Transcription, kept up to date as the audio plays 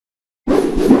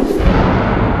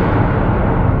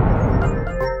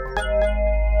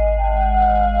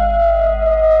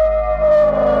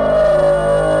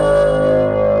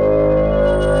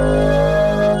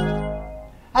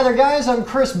guys, I'm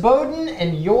Chris Bowden,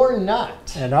 and you're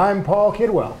not. And I'm Paul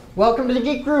Kidwell. Welcome to the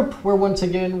Geek Group, where once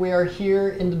again we are here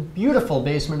in the beautiful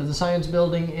basement of the Science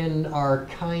Building in our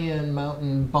Cayenne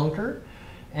Mountain bunker.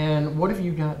 And what have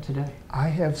you got today? I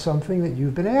have something that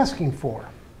you've been asking for.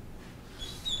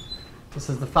 This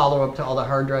is the follow-up to all the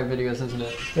hard drive videos, isn't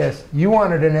it? Yes, you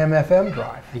wanted an MFM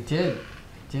drive. I did.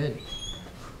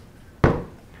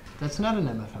 That's not an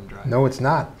MFM drive. No, it's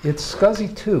not. It's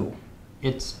SCSI 2.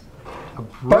 It's a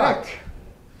brick. But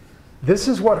this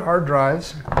is what hard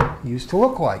drives used to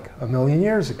look like a million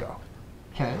years ago.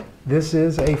 Okay. This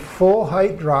is a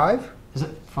full-height drive. Is it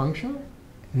functional?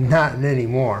 Not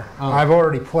anymore. Oh. I've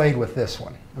already played with this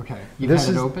one. Okay. You've had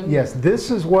it open? Yes.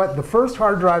 This is what the first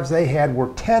hard drives they had were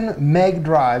 10 meg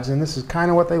drives, and this is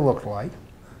kind of what they looked like.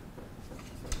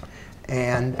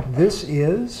 And this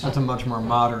is... That's a much more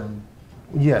modern...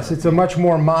 Yes, it's a much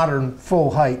more modern,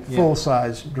 full-height,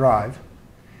 full-size drive.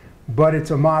 But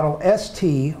it's a model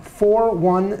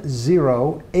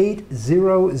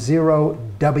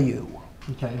ST410800W.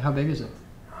 Okay, how big is it?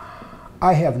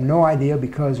 I have no idea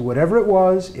because whatever it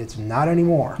was, it's not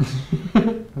anymore.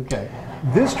 Okay.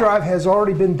 This drive has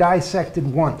already been dissected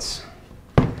once.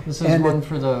 This is one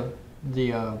for the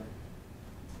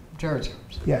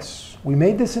gyroscopes. Yes, we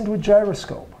made this into a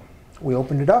gyroscope. We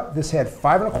opened it up. This had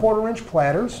 5 1/4 inch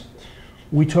platters.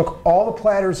 We took all the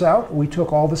platters out. We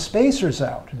took all the spacers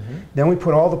out. Then we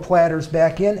put all the platters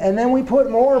back in, and then we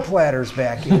put more platters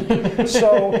back in.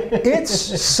 So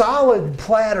it's solid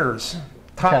platters,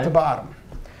 top to bottom.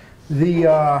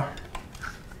 The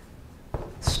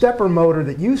stepper motor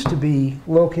that used to be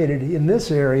located in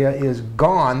this area is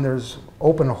gone. There's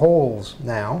open holes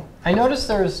now. I noticed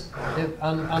there's,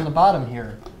 on the bottom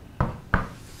here,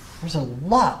 there's a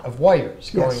lot of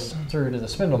wires going through to the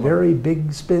spindle motor. Very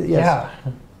big spin. Yes. Yeah.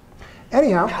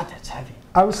 Anyhow, God, that's heavy.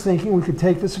 I was thinking we could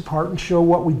take this apart and show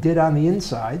what we did on the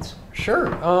insides.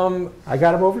 Sure. I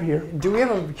got them over here. Do we have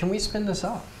a? Can we spin this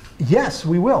up? Yes,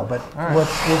 we will, but we'll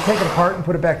take it apart and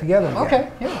put it back together again.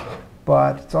 Okay. Yeah.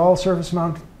 But it's all surface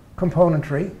mount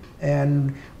componentry,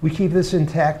 and we keep this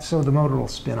intact so the motor will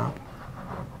spin up.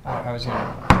 I was going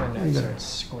to turn that so it's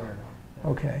square.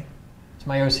 Okay. It's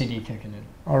my OCD kicking in.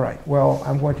 All right. Well,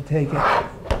 I'm going to take it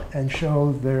and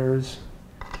show there's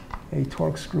a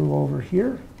torque screw over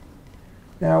here.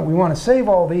 Now, we want to save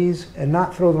all these and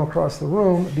not throw them across the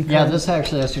room because this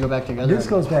actually has to go back together. This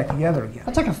goes back together again.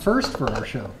 That's like a first for our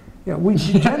show. Yeah, we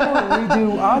generally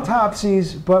do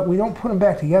autopsies, but we don't put them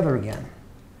back together again.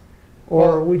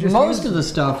 Or we just most of the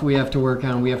stuff we have to work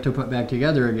on, we have to put back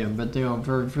together again. But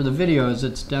for the videos,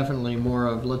 it's definitely more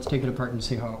of let's take it apart and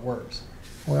see how it works.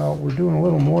 Well, we're doing a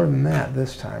little more than that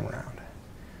this time around.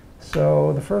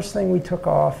 So the first thing we took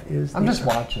off is I'm just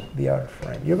watching the outer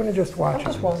frame. You're going to just watch it.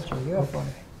 I'm just watching. Yeah. Okay.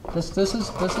 This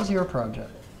is your project.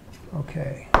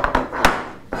 Okay.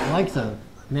 I like the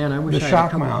man. I wish I had a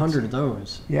couple hundred of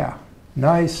those. Yeah,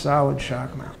 nice solid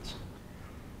shock mounts.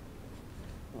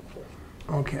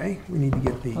 Okay, we need to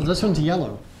get the. Oh, this one's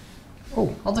yellow.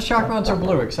 Oh, all the shock mounts are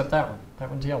blue except that one.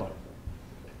 That one's yellow.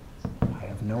 I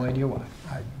have no idea why.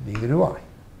 Neither do I.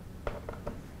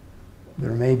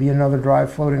 There may be another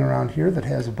drive floating around here that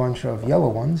has a bunch of yellow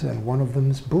ones, and one of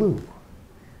them's blue.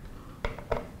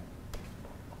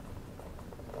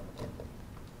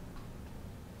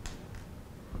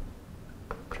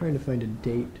 Trying to find a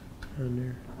date on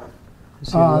there.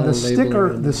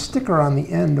 The sticker on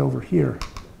the end over here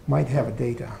might have a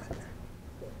date on it.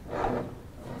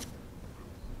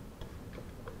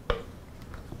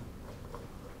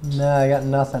 No, I got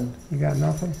nothing. You got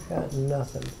nothing? Got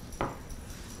nothing.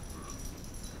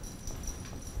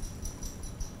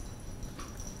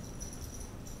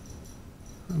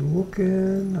 I'm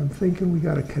looking. I'm thinking we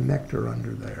got a connector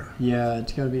under there. Yeah,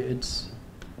 it's got to be. There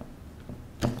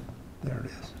it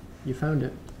is. You found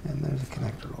it. And there's a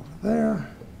connector over there.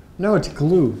 No, it's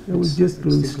glue. It was just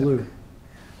glue. Glue.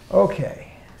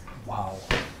 Okay. Wow.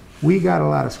 We got a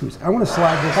lot of screws. I want to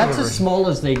slide this over. That's as small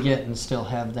as they get and still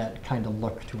have that kind of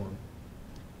look to them.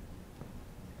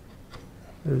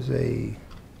 There's a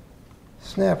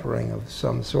snap ring of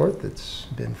some sort that's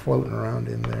been floating around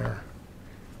in there.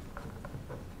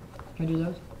 Can I do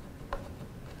that?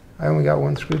 I only got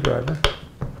one screwdriver.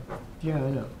 Yeah,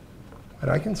 I know. But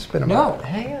I can spin them out. No,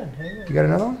 hang on. You got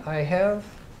another one? I have.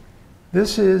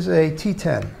 This is a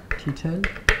T10. T10?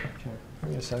 Okay, give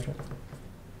me a second.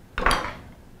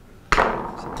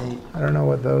 It's 8. I don't know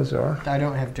what those are. I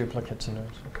don't have duplicates in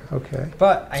those. Okay.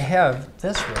 But I have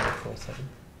this really cool thing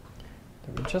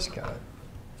that we just got.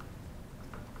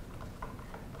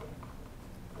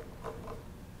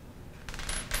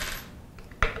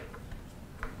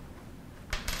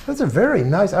 That's a very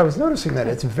nice, I was noticing that.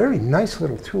 It's a very nice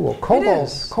little tool.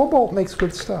 Cobalt makes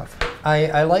good stuff.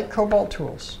 I like Cobalt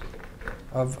tools.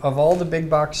 Of all the big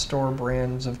box store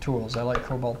brands of tools, I like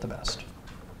Cobalt the best.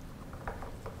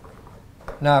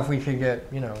 Now, if we could get,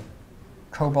 you know,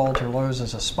 Cobalt or Lowe's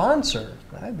as a sponsor,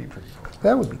 that'd be pretty cool.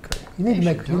 That would be good. You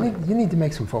need to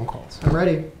make some phone calls. I'm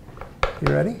ready.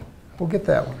 You ready? We'll get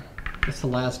that one. It's the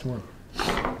last one.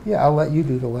 Yeah, I'll let you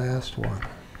do the last one.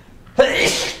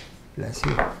 Bless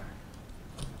you.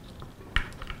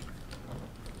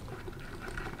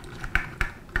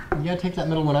 You gotta take that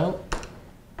middle one out.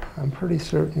 I'm pretty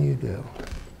certain you do.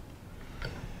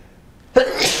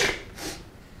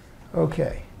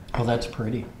 Okay. Oh, that's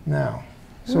pretty. Now,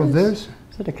 so there's...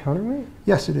 Is it a counterweight?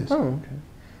 Yes, it is. Oh, okay.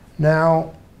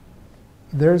 Now,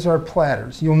 there's our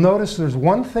platters. You'll notice there's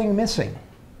one thing missing.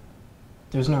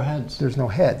 There's no heads. There's no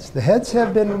heads. The heads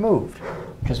have been removed.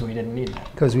 Because we didn't need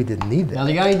that. Because we didn't need that. Now,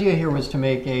 the idea here was to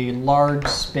make a large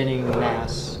spinning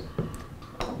mass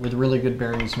with really good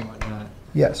bearings and whatnot.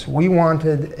 Yes, we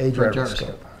wanted a For a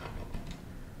gyroscope.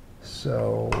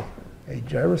 So, a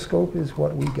gyroscope is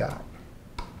what we got.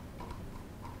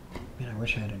 Man, I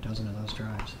wish I had a dozen of those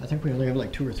drives. I think we only have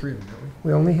like 2 or 3 of them, don't we?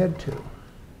 We only had 2.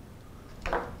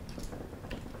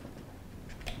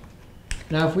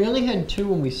 Now, if we only had 2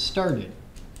 when we started,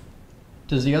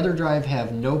 does the other drive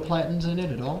have no platins in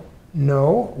it at all?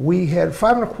 No, we had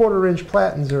 5 1/4 inch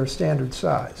platins are standard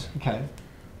size. Okay.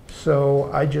 So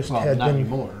I just had not been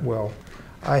anymore. Well,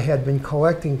 I had been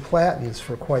collecting platins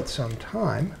for quite some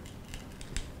time.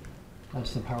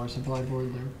 That's the power supply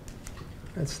board there.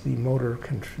 That's the motor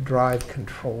drive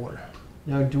controller.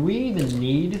 Now, do we even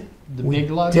need the We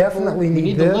big logic board? definitely We need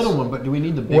need this. the little one, but do we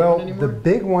need the big one anymore? Well, the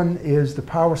big one is the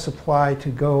power supply to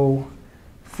go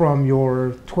from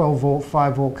your 12 volt,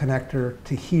 5 volt connector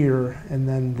to here, and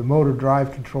then the motor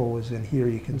drive control is in here.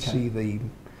 You can see the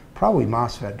probably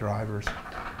MOSFET drivers,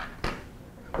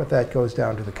 but that goes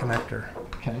down to the connector.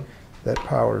 Okay. That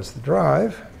powers the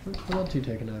drive. What else are you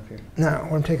taking off here? Now,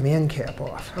 I'm taking the end cap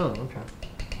off. Oh, okay.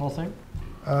 Whole thing?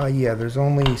 Yeah, there's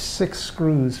only 6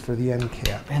 screws for the end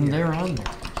cap. And here. they're on there.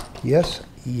 Yes,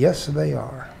 yes they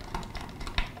are.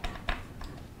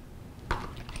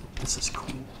 This is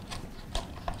cool.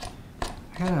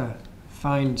 I gotta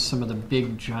find some of the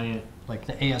big giant, like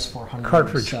the AS400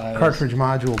 Cartridge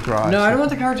module drive. No, I don't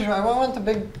want the cartridge. I want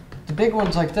the big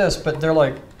ones like this, but they're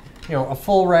like, you know, a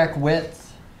full rack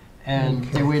width, and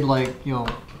they weighed like, you know,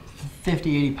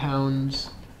 50, 80 pounds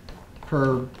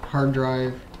per hard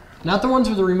drive. Not the ones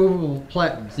with the removable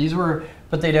platins. These were,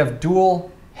 but they'd have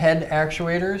dual head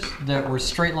actuators that were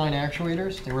straight line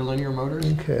actuators. They were linear motors.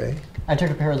 Okay. I took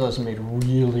a pair of those and made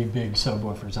really big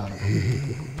subwoofers out of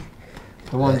them.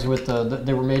 The ones with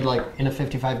they were made like in a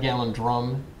 55-gallon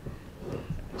drum.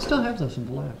 Still have those in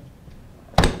the lab.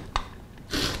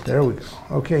 There we go.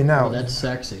 Okay, now. Oh, that's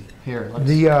sexy. Here, let's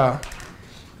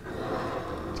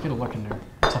get a look in there.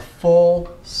 It's a full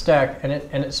stack, and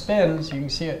it spins. You can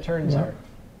see it turns there.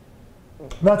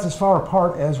 That's as far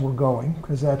apart as we're going,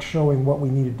 because that's showing what we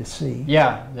needed to see.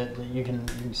 Yeah, that you can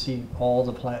see all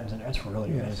the platins, and that's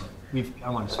really amazing. I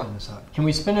want to spin this up. Can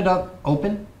we spin it up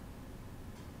open?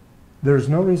 There's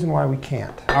no reason why we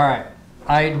can't. All right.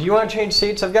 Do you want to change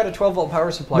seats? I've got a 12-volt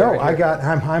power supply. No, right here.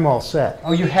 I'm all set.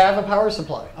 Oh, you have a power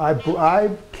supply. I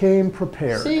came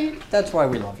prepared. See, that's why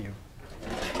we love you.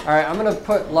 All right, I'm going to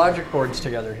put logic boards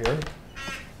together here.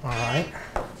 All right.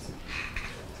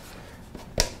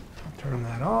 Turn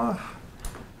that off.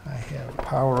 I have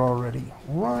power already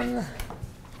run.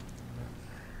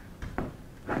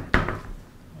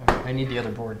 I need the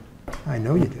other board. I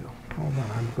know you do. Hold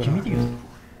on, I'm Give me the other board.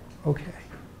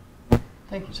 Okay.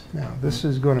 Thank you, sir. Now, this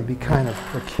is going to be kind of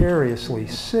precariously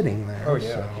sitting there. Oh,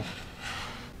 yeah. So.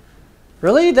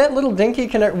 Really? That little dinky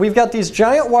connector? We've got these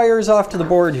giant wires off to the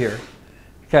board here.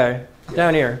 Okay,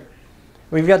 down here.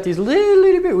 We've got these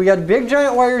little bit. We got big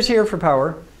giant wires here for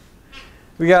power.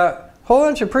 We got a whole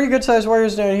bunch of pretty good sized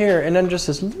wires down here, and then just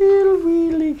this little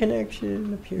wheelie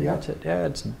connection up here. Yeah. That's it. Yeah,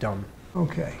 it's dumb.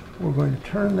 Okay, we're going to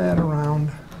turn that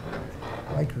around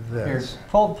like Here, this.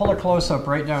 pull a close up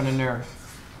right down in there.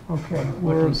 Okay, Look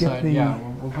we'll get inside. the. Yeah,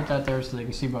 we'll put that there so they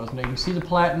can see both. And they can see the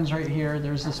platins right here.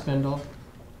 There's the spindle.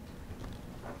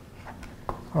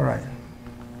 All right.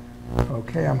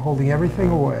 Okay, I'm holding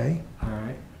everything away. All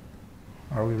right.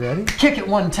 Are we ready? Kick it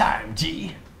one time,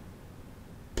 G.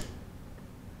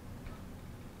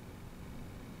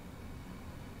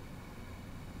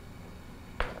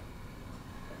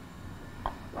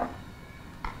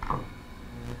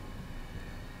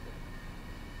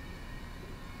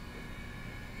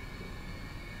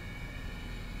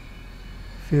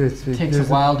 It takes a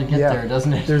while to get there,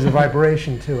 doesn't it? There's a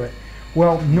vibration to it.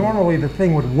 Well, normally the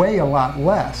thing would weigh a lot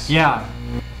less. Yeah.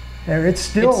 And it's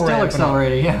still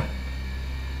accelerating, yeah.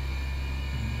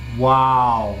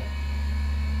 Wow.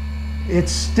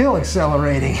 It's still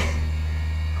accelerating.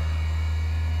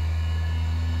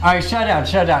 All right, shut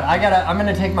down. I'm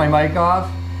gonna take my mic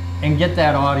off and get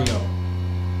that audio.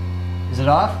 Is it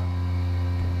off?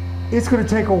 It's gonna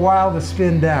take a while to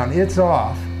spin down. It's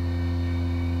off.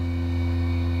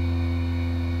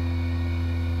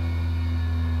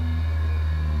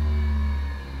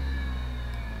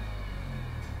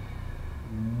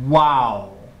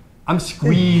 Wow. I'm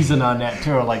squeezing on that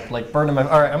too, like burning my.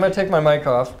 All right, I'm gonna take my mic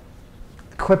off.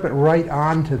 Clip it right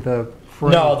onto the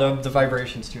frame. No, the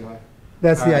vibration's too high.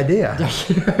 That's the idea.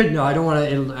 No, I don't want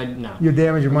to. No. You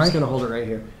damage your mic? I'm just gonna hold it right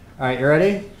here. All right, you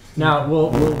ready? Now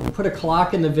we'll put a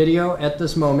clock in the video at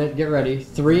this moment. Get ready.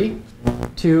 3,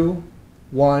 2,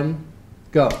 1,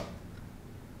 go.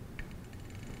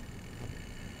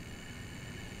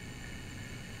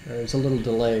 There's a little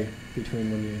delay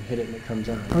between when you hit it and it comes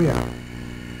on. Oh yeah.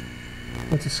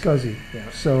 It's a SCSI. Yeah.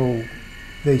 So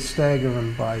they stagger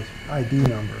them by ID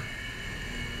number.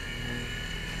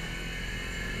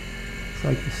 It's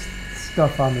like the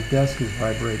stuff on the desk is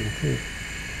vibrating too.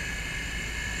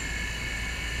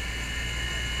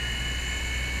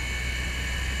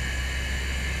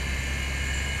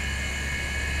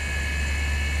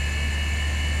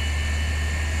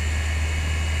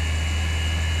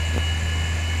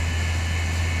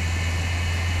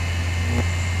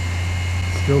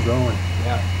 Still going.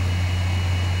 Yeah.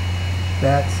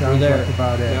 That sounds like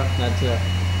about it. Yep, that's it.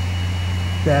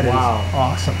 That is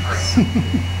awesome.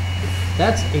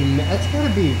 That's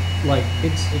gotta be like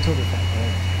it's over $5.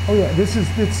 Oh yeah,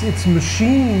 it's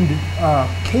machined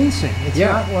casing. It's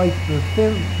not like the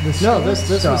no, this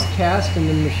was cast and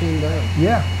then machined down.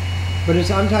 Yeah. But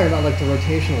I'm talking about like the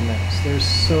rotational mass. There's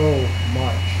so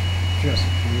much just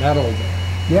metal there.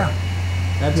 Yeah.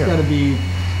 That's gotta be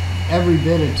every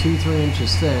bit of 2-3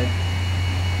 inches thick.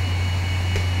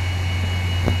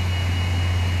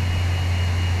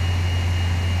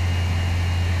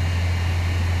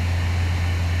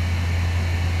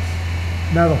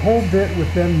 Now the whole bit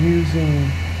with them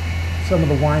using some of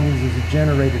the windings as a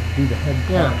generator to do the head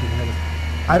parking.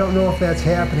 I don't know if that's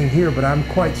happening here, but I'm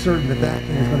quite certain that that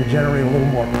thing is going to generate a little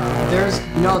more power.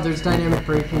 There's dynamic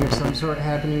braking of some sort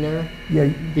happening there. Yeah.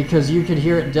 Because you could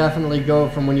hear it definitely go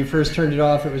from when you first turned it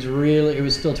off. It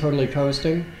was still totally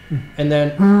coasting, and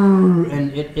then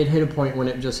it hit a point when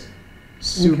it just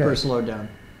super slowed down.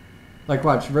 Like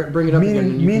watch, bring it up again,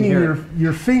 and you can hear it.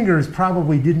 Your fingers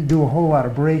probably didn't do a whole lot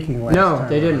of braking last time. No,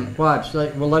 they didn't. Watch,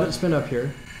 we'll let it spin up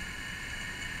here.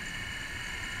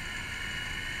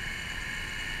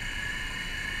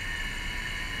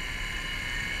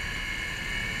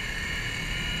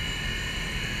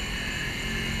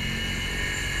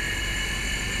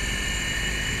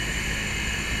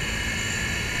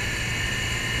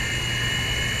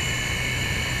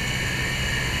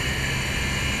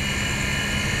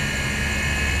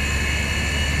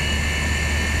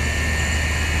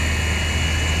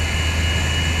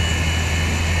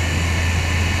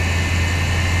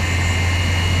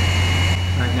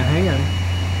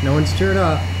 No one stir it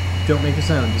off. Don't make a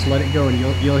sound. Just let it go, and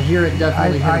you'll hear it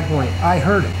definitely hit a point. I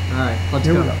heard it. All right, let's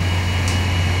go. Here we go.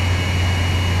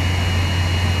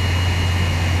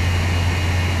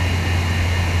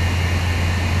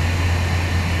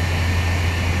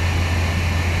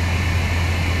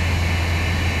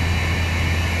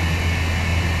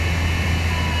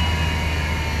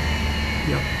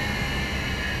 Yep.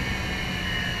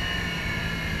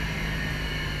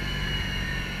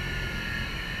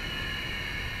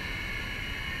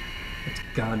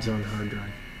 God's own hard drive.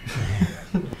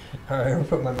 All right, I'll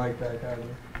put my mic back on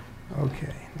here.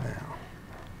 Okay, now.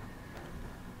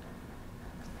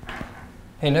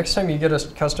 Hey, next time you get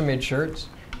us custom-made shirts,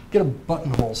 get a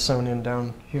buttonhole sewn in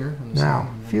down here.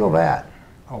 Now, feel that.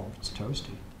 Oh, it's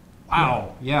toasty.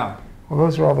 Wow, yeah. Well,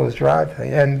 those are all those drive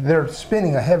things, and they're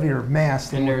spinning a heavier mass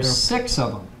than and there's 6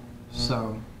 of them,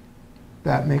 so.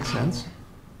 That makes sense.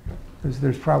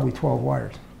 There's probably 12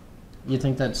 wires. You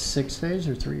think that's 6-phase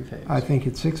or 3-phase? I think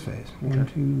it's 6-phase.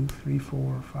 1, 2, 3,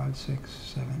 4, 5, 6,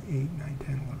 7, 8, 9, 10,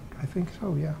 11. I think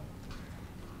so, yeah.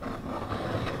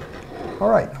 All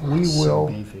right, we will. So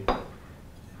beefy. We're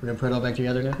gonna put it all back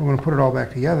together now? We're gonna put it all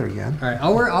back together again.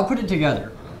 All right, I'll put it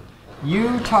together.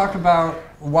 You talk about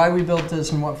why we built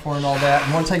this and what for and all that.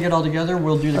 And once I get all together,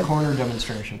 we'll do the corner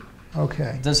demonstration.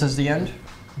 Okay. This is the end?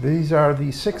 These are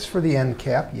the 6 for the end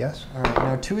cap, yes. All right,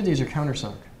 now 2 of these are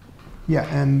countersunk. Yeah,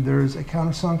 and there's a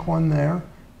countersunk one there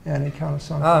and a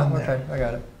countersunk one there. Okay, I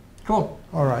got it. Cool.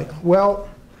 All right. Well,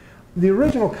 the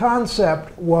original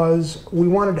concept was we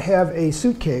wanted to have a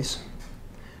suitcase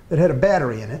that had a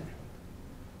battery in it.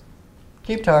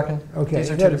 Keep talking. Okay.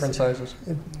 These are two different sizes.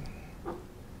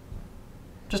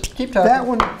 Just keep talking. That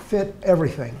one fit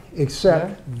everything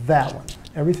except that one.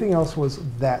 Everything else was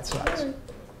that size.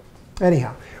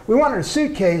 Anyhow, we wanted a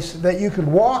suitcase that you could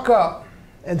walk up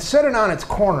and set it on its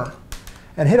corner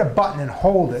and hit a button and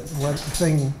hold it and let the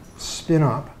thing spin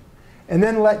up, and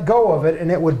then let go of it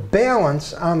and it would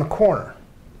balance on the corner.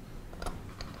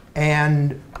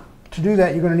 And to do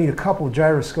that, you're going to need a couple of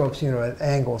gyroscopes, at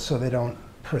angles so they don't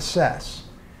precess.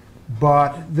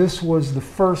 But this was the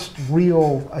first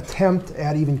real attempt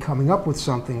at even coming up with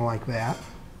something like that.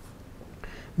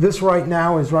 This right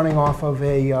now is running off of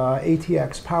a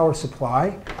ATX power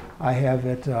supply. I have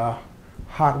it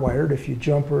hot wired. If you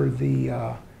jumper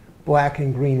the black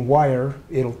and green wire,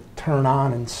 it'll turn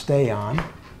on and stay on.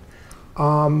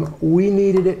 We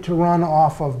needed it to run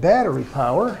off of battery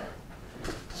power.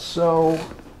 So,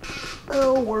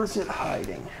 where's it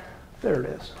hiding? There it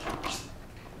is.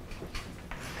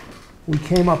 We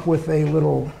came up with a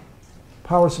little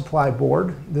power supply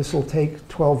board. This will take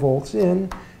 12 volts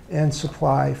in and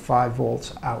supply 5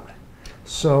 volts out.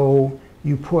 So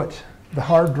you put the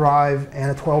hard drive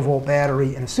and a 12-volt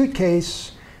battery in a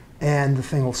suitcase, and the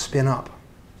thing will spin up.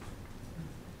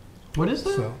 What is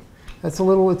that? So that's a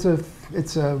little. It's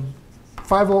a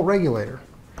 5-volt regulator.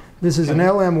 This is an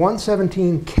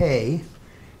LM117K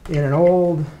in an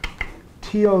old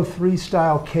TO3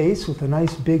 style case with a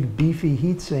nice big beefy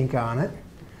heatsink on it,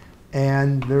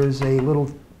 and there's a little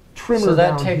trimmer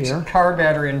down here. So that takes car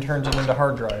battery and turns it into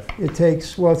hard drive. It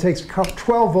takes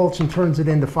 12 volts and turns it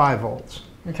into 5 volts.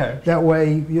 Okay. That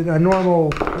way, a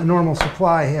normal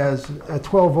supply has a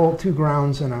 12 volt, 2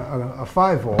 grounds, and a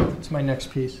 5 volt. It's my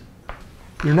next piece.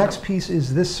 Your next piece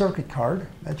is this circuit card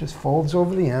that just folds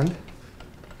over the end,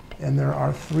 and there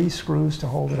are 3 screws to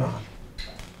hold it on.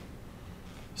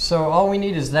 So all we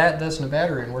need is that, this, and a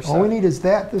battery, and we're set. All we need is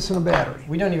that, this, and a battery.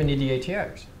 We don't even need the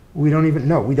ATX. We don't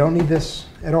need this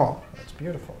at all. That's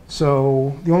beautiful.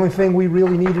 So the only thing we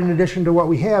really need in addition to what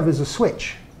we have is a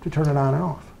switch to turn it on and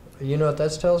off. You know what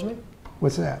that tells me?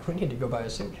 What's that? We need to go buy a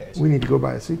suitcase. We need to go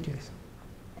buy a suitcase.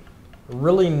 A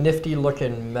really nifty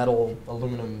looking metal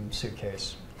aluminum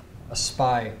suitcase. A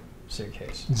spy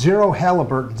suitcase. Zero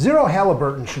Halliburton. Zero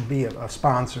Halliburton should be a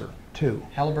sponsor too.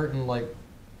 Halliburton, like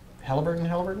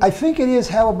Halliburton? I think it is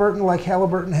Halliburton, like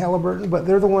Halliburton, but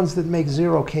they're the ones that make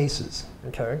Zero cases.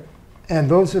 Okay. And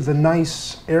those are the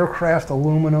nice aircraft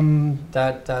aluminum.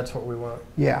 That's what we want.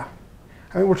 Yeah.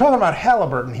 I mean, we're talking about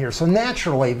Halliburton here, so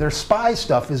naturally their spy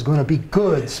stuff is going to be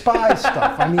good spy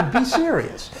stuff. I mean, be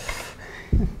serious.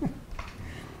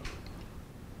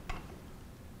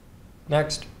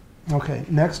 Next. Okay,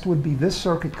 next would be this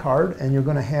circuit card, and you're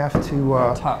going to have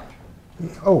to... top.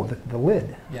 Oh, the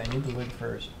lid. Yeah, I need the lid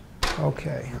first.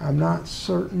 Okay, I'm not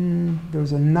certain.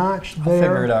 There's a notch there. I'll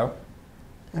figure it out.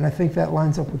 And I think that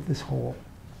lines up with this hole.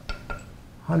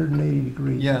 180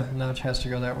 degrees. Yeah, the notch has to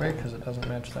go that way because it doesn't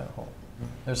match that hole.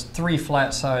 There's 3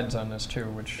 flat sides on this too,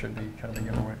 which should be kind of a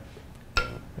giveaway.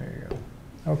 There you go.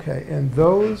 Okay, and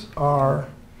those are...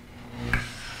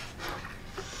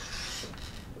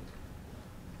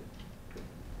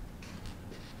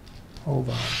 Hold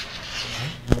on.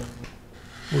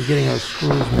 We're getting our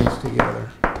screws mixed together.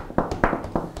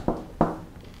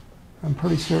 I'm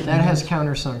pretty certain. That has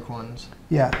countersunk ones.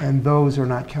 Yeah, and those are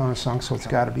not countersunk, so it's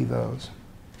got to be those.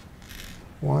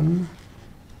 1,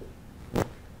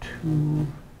 2,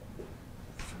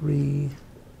 3.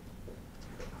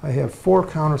 I have 4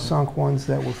 countersunk ones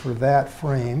that were for that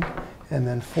frame, and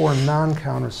then 4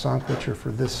 non-countersunk, which are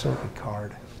for this circuit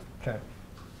card. Okay.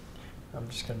 I'm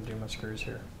just going to do my screws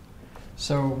here.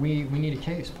 So we need a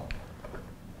case, Paul.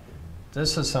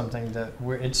 This is something that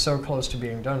it's so close to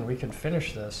being done. We could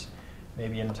finish this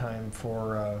maybe in time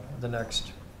for the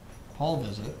next hall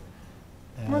visit.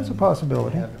 That's a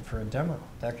possibility. Have it for a demo.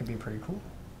 That could be pretty cool.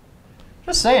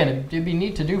 Just saying, it'd be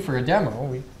neat to do for a demo.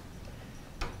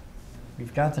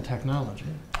 We've got the technology.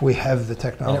 We have the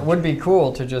technology. And it would be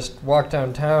cool to just walk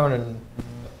downtown and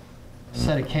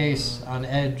set a case on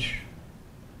edge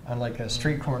on like a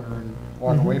street corner and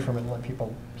walk away from it and let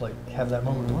people like have that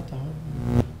moment. What the hell?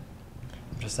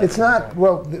 It's not,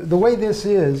 well, the way this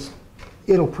is,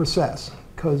 it'll process.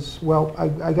 Because, well, I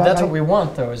got... That's what we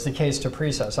want, though, is the case to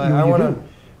precess. I want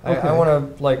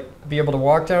to like be able to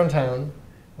walk downtown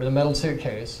with a metal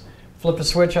suitcase, flip a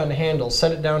switch on the handle,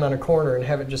 set it down on a corner, and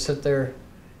have it just sit there.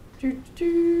 If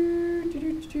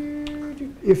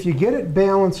you get it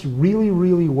balanced really,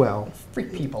 really well,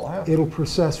 freak people out. It'll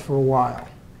process for a while.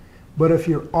 but if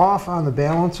you're off on the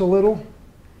balance a little,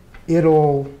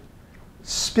 it'll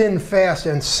spin fast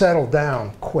and settle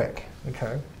down quick.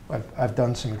 Okay. I've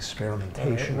done some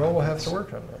experimentation. Well, we'll have to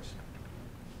work on this.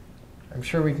 I'm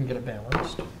sure we can get it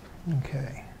balanced.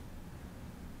 Okay.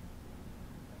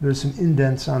 There's some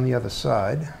indents on the other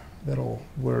side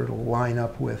where it'll line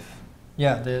up with.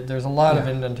 Yeah, there's a lot of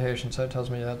indentation, so it tells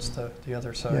me that's the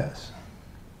other side. Yes.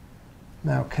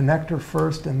 Now connector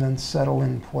first and then settle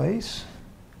in place.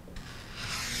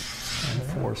 And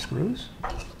 4 screws.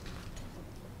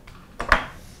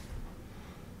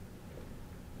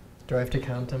 Do I have to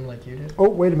count them like you did? Oh,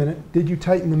 wait a minute. Did you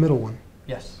tighten the middle one?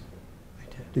 Yes, I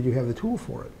did. Did you have the tool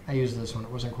for it? I used this one.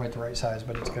 It wasn't quite the right size,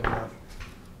 but it's good enough.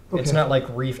 Okay. It's not like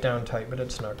reef down tight, but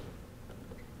it's snug.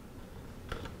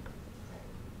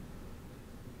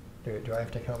 Do I have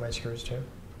to count my screws too?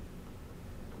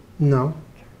 No.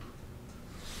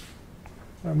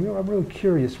 I'm really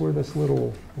curious where this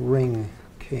little ring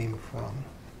came from.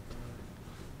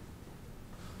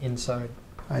 Inside.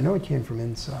 I know it came from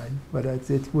inside, but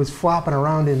it was flopping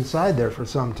around inside there for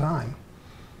some time.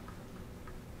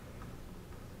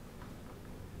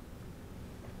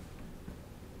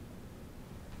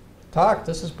 Talk,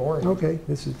 this is boring. Okay,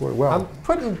 this is where, well. I'm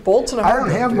putting bolts in a I hard don't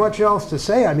drive, have dude. much else to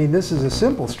say. I mean, this is a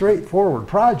simple, straightforward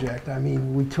project. I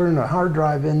mean, we turn a hard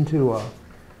drive into a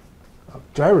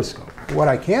gyroscope. What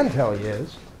I can tell you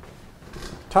is,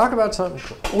 Talk about something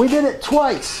cool. we did it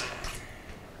twice.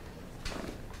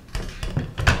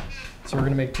 So we're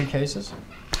going to make 2 cases?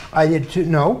 I did two.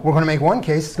 No, we're going to make one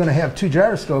case. It's going to have 2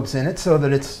 gyroscopes in it so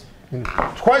that it's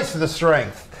twice the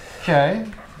strength. Okay.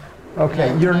 Okay,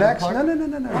 Yeah, your can I next.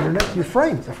 unplug? No. Your next. Your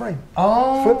frame. The frame.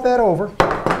 Oh. Flip that over.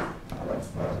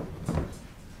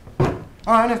 Oh,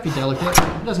 I don't have to be delicate.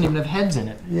 It doesn't even have heads in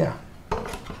it. Yeah.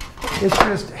 It's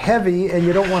just heavy, and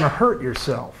you don't want to hurt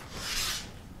yourself.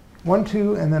 1,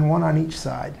 2, and then 1 on each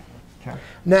side. Okay.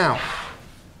 Now,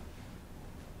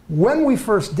 when we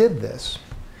first did this,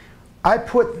 I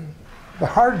put the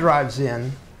hard drives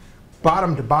in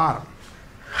bottom to bottom.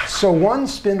 So one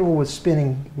spindle was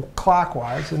spinning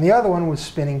clockwise, and the other one was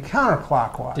spinning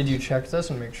counterclockwise. Did you check this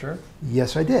and make sure?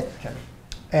 Yes, I did. Okay.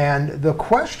 And the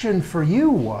question for you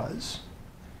was,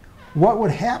 what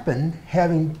would happen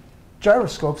having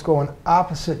gyroscopes go in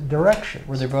opposite directions?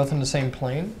 Were they both in the same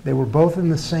plane? They were both in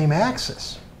the same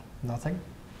axis. Nothing.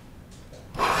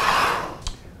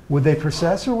 Would they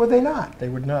precess or would they not? They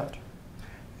would not.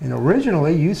 And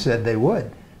originally you said they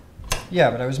would.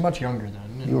 Yeah, but I was much younger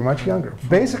then. You were much younger.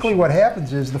 Basically what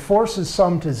happens is the forces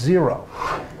sum to 0.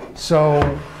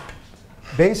 So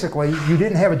basically you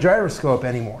didn't have a gyroscope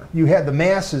anymore. You had the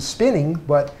masses spinning,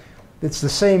 but it's the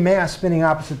same mass spinning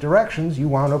opposite directions. You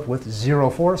wound up with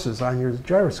 0 forces on your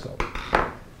gyroscope.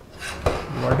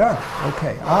 You are done.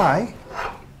 Okay, I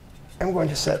am going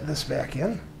to set this back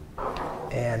in.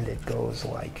 And it goes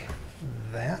like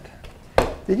that.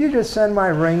 Did you just send my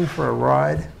ring for a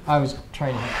ride? I was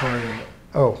trying to hit Corey.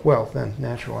 Oh, well, then,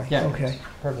 naturally. Yeah, Okay.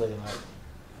 perfectly allowed.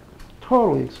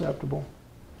 Totally acceptable.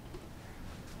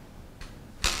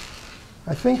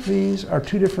 I think these are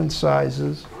 2 different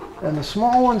sizes, and the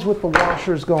small ones with the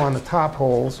washers go on the top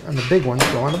holes, and the big ones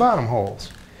go on the bottom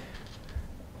holes.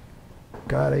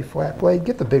 Got a flat blade?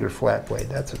 Get the bigger flat blade.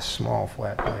 That's a small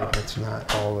flat blade. That's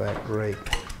not all that great.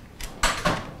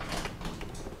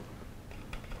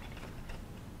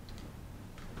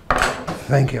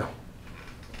 Thank you.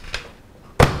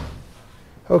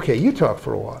 Okay, you talk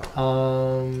for a while.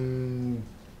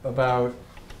 About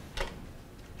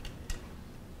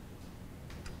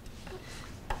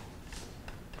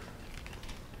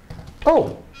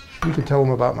Oh, you can tell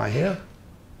them about my hair.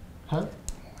 huh?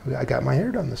 I got my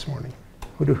hair done this morning.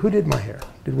 Who did my hair?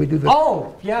 Did we do the?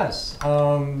 Oh yes.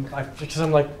 Because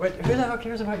I'm like, wait, who the hell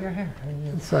cares about your hair?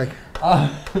 It's like,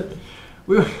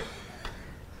 We.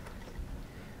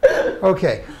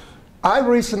 okay. I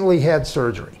recently had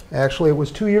surgery. Actually, it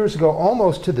was 2 years ago,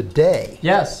 almost to the day.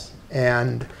 Yes.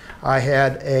 And I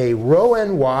had a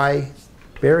Roux-en-Y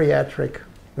bariatric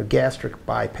gastric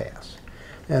bypass.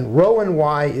 And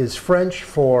Roux-en-Y is French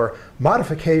for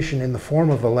modification in the form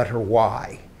of the letter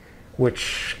Y,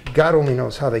 which God only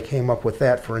knows how they came up with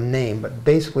that for a name, but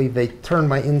basically they turned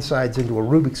my insides into a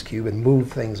Rubik's Cube and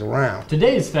moved things around.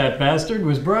 Today's Fat Bastard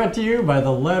was brought to you by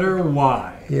the letter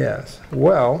Y. Yes.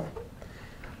 Well,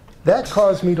 that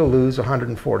caused me to lose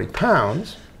 140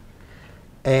 pounds,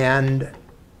 and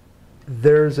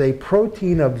there's a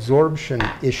protein absorption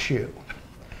issue.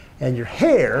 And your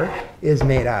hair is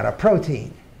made out of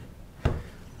protein.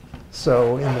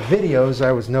 So in the videos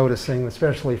I was noticing,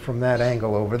 especially from that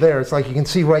angle over there, it's like you can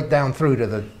see right down through to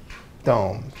the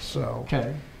dome. So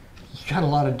Okay. You got a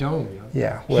lot of dome, yo.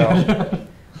 Yeah, well,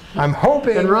 I'm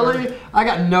hoping. And really, I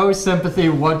got no sympathy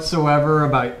whatsoever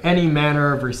about any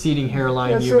manner of receding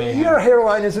hairline you may Your have.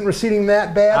 hairline isn't receding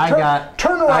that bad.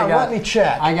 Turn around, let me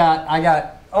check. I'm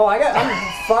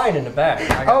fine in the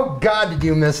back. Oh, God, did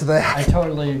you miss that? I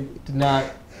totally did not.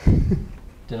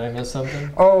 Did I miss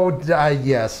something? Oh,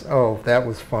 yes. Oh, that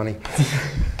was funny.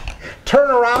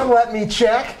 Turn around, let me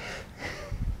check.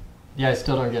 Yeah, I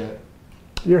still don't get it.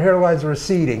 Your hairline's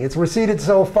receding. It's receded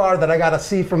so far that I got to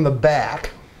see from the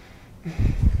back.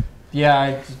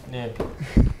 Yeah,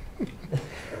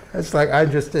 It's like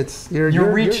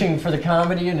you're reaching for the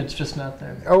comedy and it's just not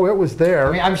there. Oh, it was there.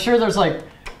 I mean, I'm sure there's like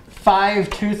 5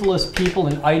 toothless people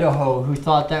in Idaho who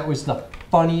thought that was the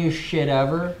funniest shit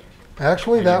ever.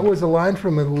 Actually, that was a line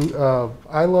from a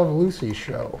I Love Lucy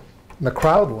show. And the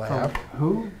crowd laughed. From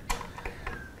who?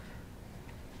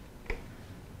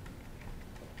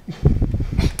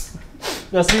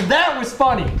 Now see, that was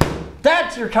funny.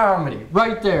 That's your comedy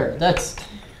right there. That's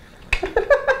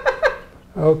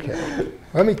okay.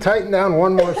 Let me tighten down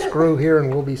one more screw here and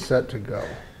we'll be set to go.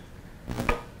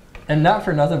 And not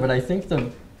for nothing, but I think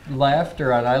the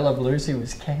laughter on I Love Lucy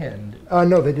was canned.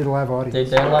 No, they did a live audience. They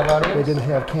did a live audience? They didn't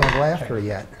have canned laughter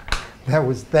yet. That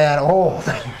was that old.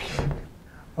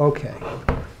 Okay.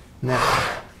 Now,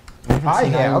 I have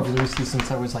have. I Love Lucy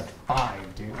since I was like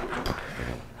 5, dude.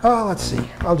 Oh, let's see.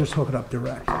 I'll just hook it up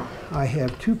direct. I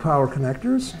have 2 power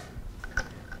connectors. So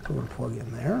we're going to plug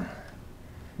in there.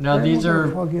 Now and these are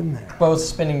plug in there. both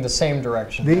spinning the same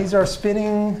direction. These are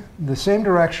spinning the same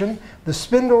direction. The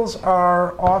spindles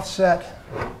are offset.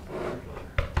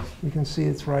 You can see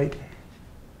it's right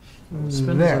spindles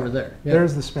there. over there. Yep.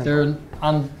 There's the spindle. They're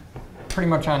on pretty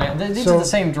much on it. These are the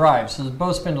same drive, so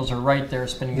both spindles are right there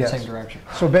spinning the same direction.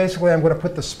 So basically I'm going to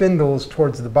put the spindles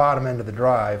towards the bottom end of the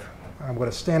drive. I'm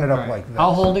going to stand it up like this.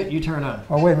 I'll hold it, you turn on.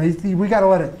 Oh, wait a minute. We got to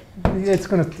let it. It's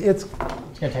going to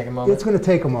take a moment. It's going to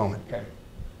take a moment. Okay.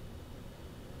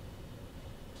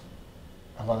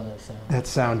 I love that sound. That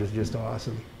sound is just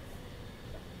awesome.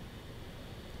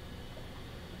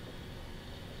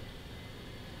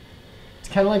 It's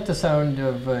kind of like the sound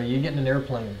of you get in an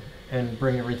airplane and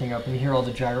bring everything up and you hear all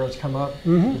the gyros come up.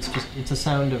 Mm-hmm. It's a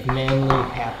sound of manly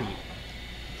happy.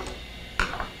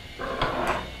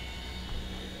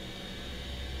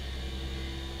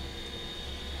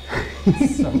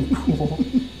 So cool.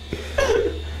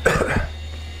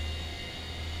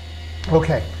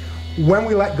 Okay. When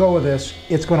we let go of this,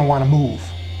 it's going to want to move.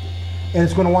 And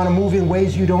it's going to want to move in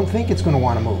ways you don't think it's going to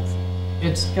want to move.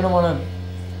 It's going to want to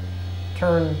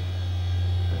turn.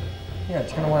 Yeah,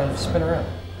 it's going to want to spin around.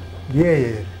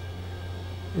 Yeah.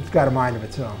 It's got a mind of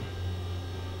its own.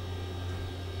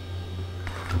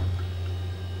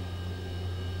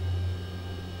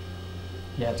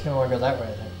 Yeah, it's going to want to go that way,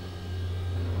 I think.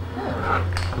 Yeah.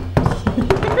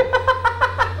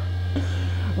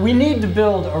 We need to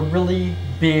build a really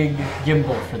big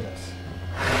gimbal for this.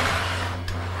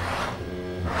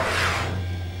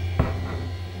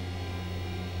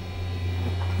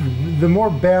 The more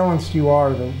balanced you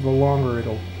are, the longer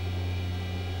it'll.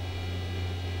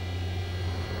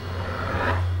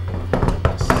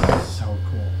 So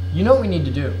cool. You know what we need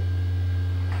to do?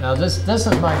 Now this is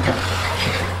my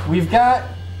question. We've got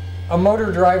a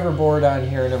motor driver board on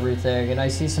here and everything, and I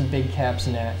see some big caps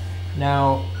in that.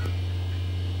 Now,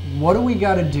 what do we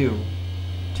got to do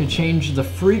to change the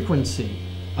frequency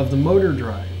of the motor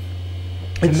drive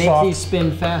to make these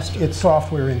spin faster? It's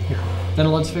software in here.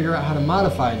 Then let's figure out how to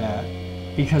modify that,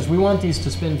 because we want these to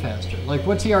spin faster. Like,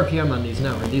 what's the RPM on these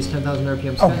now? Are these 10,000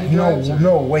 RPM spinning drives?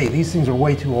 No way. These things are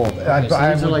way too old. Okay,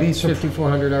 so these are like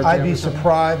 5,400 RPM. I'd be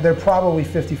surprised. They're probably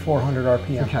 5,400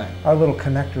 RPM. Okay. Our little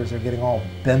connectors are getting all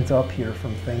bent up here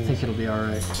from things. I think it'll be all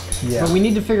right. Yeah. But we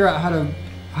need to figure out how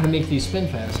to make these spin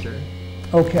faster.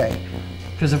 Okay.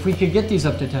 Because if we could get these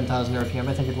up to 10,000 RPM,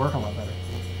 I think it'd work a lot better.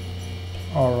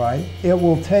 All right. It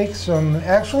will take some.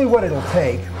 Actually, what it'll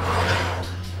take.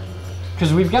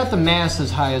 Because we've got the mass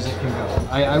as high as it can go.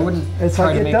 I wouldn't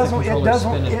try to make the controller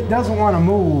spin it. It doesn't want to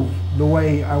move the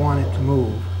way I want it to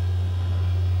move.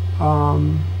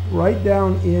 Right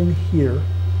down in here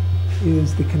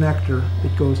is the connector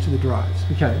that goes to the drives.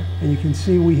 Okay. And you can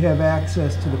see we have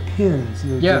access to the pins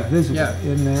that are visible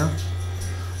in there.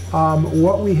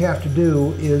 What we have to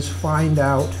do is find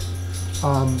out,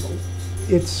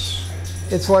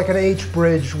 it's like an H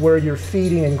bridge where you're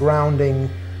feeding and grounding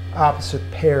opposite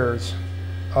pairs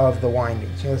of the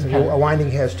windings. You know, a winding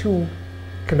has 2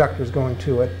 conductors going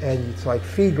to it, and it's like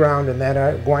feed ground, and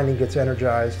that winding gets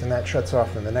energized, and that shuts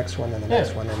off, and the next one, and the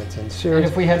next one, and it's in series. And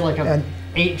if we had like an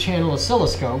 8-channel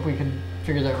oscilloscope, we could figure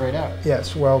figure that right out.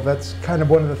 Yes, well, that's kind of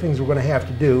one of the things we're going to have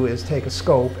to do is take a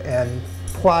scope and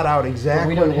plot out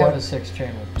exactly But we don't have a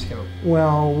 6-channel scope.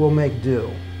 Well, we'll make do.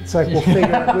 It's like we'll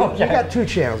figure out, we got 2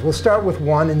 channels. We'll start with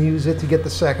one and use it to get the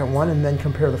second one, and then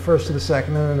compare the first to the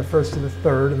second, and then the first to the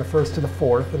third, and the first to the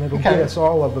fourth, and it'll get us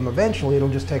all of them eventually. It'll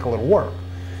just take a little work.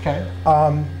 Okay.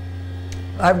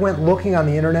 I went looking on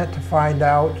the internet to find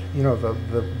out, you know,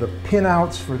 the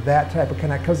pinouts for that type of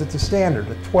connect, because it's a standard.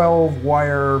 The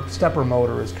 12-wire stepper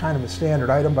motor is kind of a standard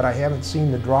item, but I haven't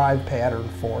seen the drive pattern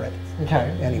for it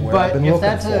anywhere. But I've been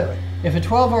looking for it. If a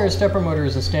 12-wire stepper motor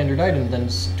is a standard item, then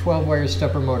 12-wire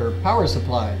stepper motor power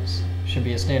supplies should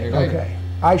be a standard item. Okay.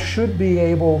 I should be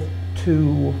able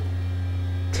to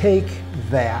take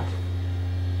that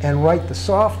and write the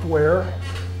software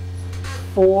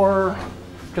for...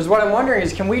 Because what I'm wondering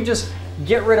is, can we just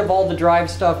get rid of all the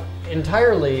drive stuff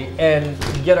entirely and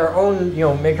get our own, you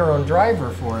know, make our own driver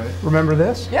for it? Remember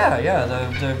this? Yeah,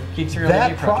 the Geek 3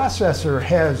 That processor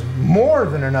has more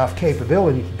than enough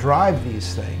capability to drive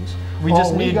these things.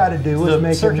 All we got to do is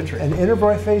make an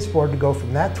interface board to go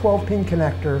from that 12-pin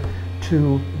connector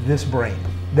to this brain.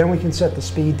 Then we can set the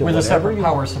speed to with whatever a separate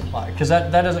power supply, because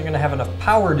that isn't going to have enough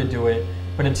power to do it,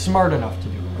 but it's smart enough to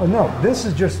do it. Oh no, this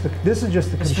is just the control. It's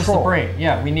just the brain.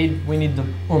 Yeah, we need the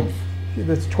oomph.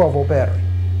 That's a 12-volt battery.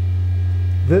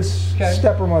 This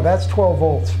stepper motor, that's 12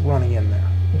 volts running in there.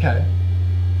 Okay.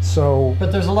 So.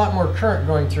 But there's a lot more current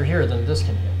going through here than this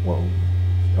can hit. Well,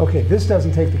 okay, this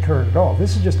doesn't take the current at all.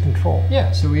 This is just control.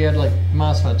 Yeah, so we had like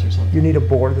MOSFETs or something. You need a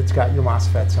board that's got your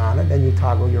MOSFETs on it, and you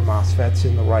toggle your MOSFETs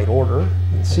in the right order,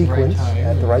 in sequence,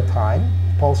 at the right time,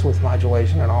 pulse width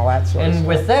modulation, and all that sort of stuff. And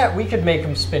with that, we could make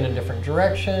them spin in different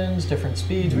directions, different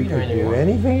speeds. We could do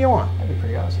anything you want. That'd be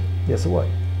pretty awesome. Yes, it would.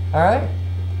 All right.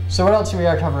 So what else do we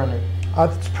got to cover under?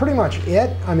 That's pretty much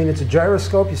it. I mean, it's a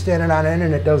gyroscope. You stand it on end,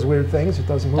 and it does weird things. It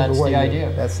doesn't move the way. That's the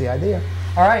idea. That's the idea.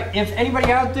 All right. If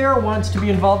anybody out there wants to be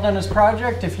involved on this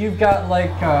project, if you've got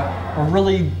like a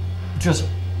really just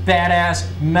badass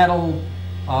metal,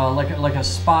 like a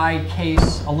spy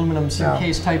case, aluminum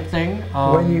suitcase type thing,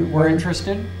 we're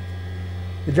interested.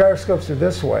 The gyroscopes are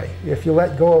this way. If you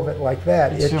let go of it like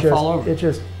that, it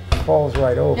just falls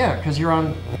right over. Yeah, because you're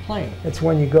on the plane. It's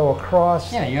when you go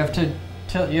across. Yeah, you have to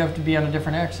be on a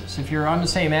different axis. If you're on the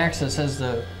same axis as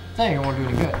the thing, it won't do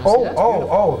any good. That's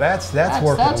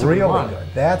working really good.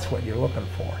 That's what you're looking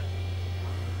for.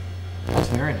 That's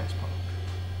very nice.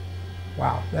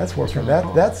 Wow, that's working.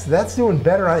 That's doing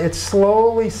better. It's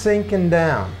slowly sinking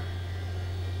down,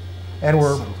 and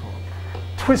we're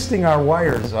twisting our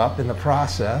wires up in the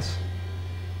process.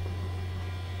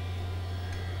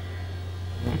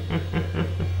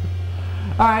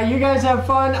 All right, you guys have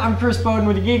fun. I'm Chris Bowden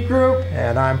with the Geek Group.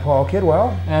 And I'm Paul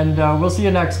Kidwell. And we'll see you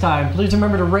next time. Please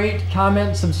remember to rate,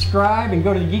 comment, subscribe, and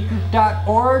go to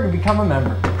thegeekgroup.org and become a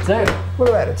member. That's it. Look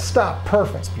at that. It stopped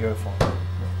perfect. It's beautiful.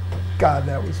 God,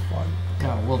 that was fun.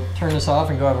 Yeah, we'll turn this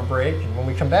off and go have a break. And when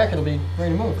we come back, it'll be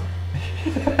ready to move.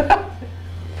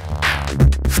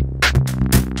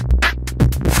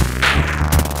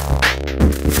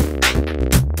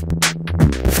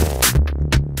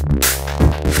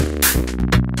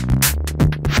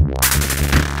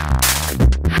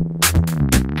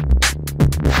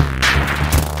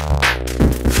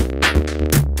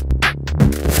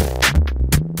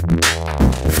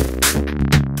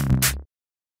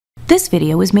 This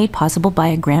video was made possible by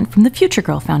a grant from the Future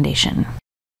Girl Foundation.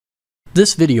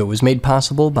 This video was made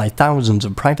possible by thousands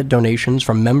of private donations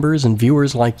from members and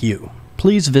viewers like you.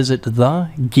 Please visit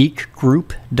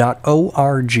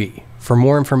thegeekgroup.org for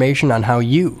more information on how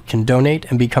you can donate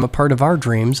and become a part of our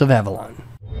dreams of Avalon.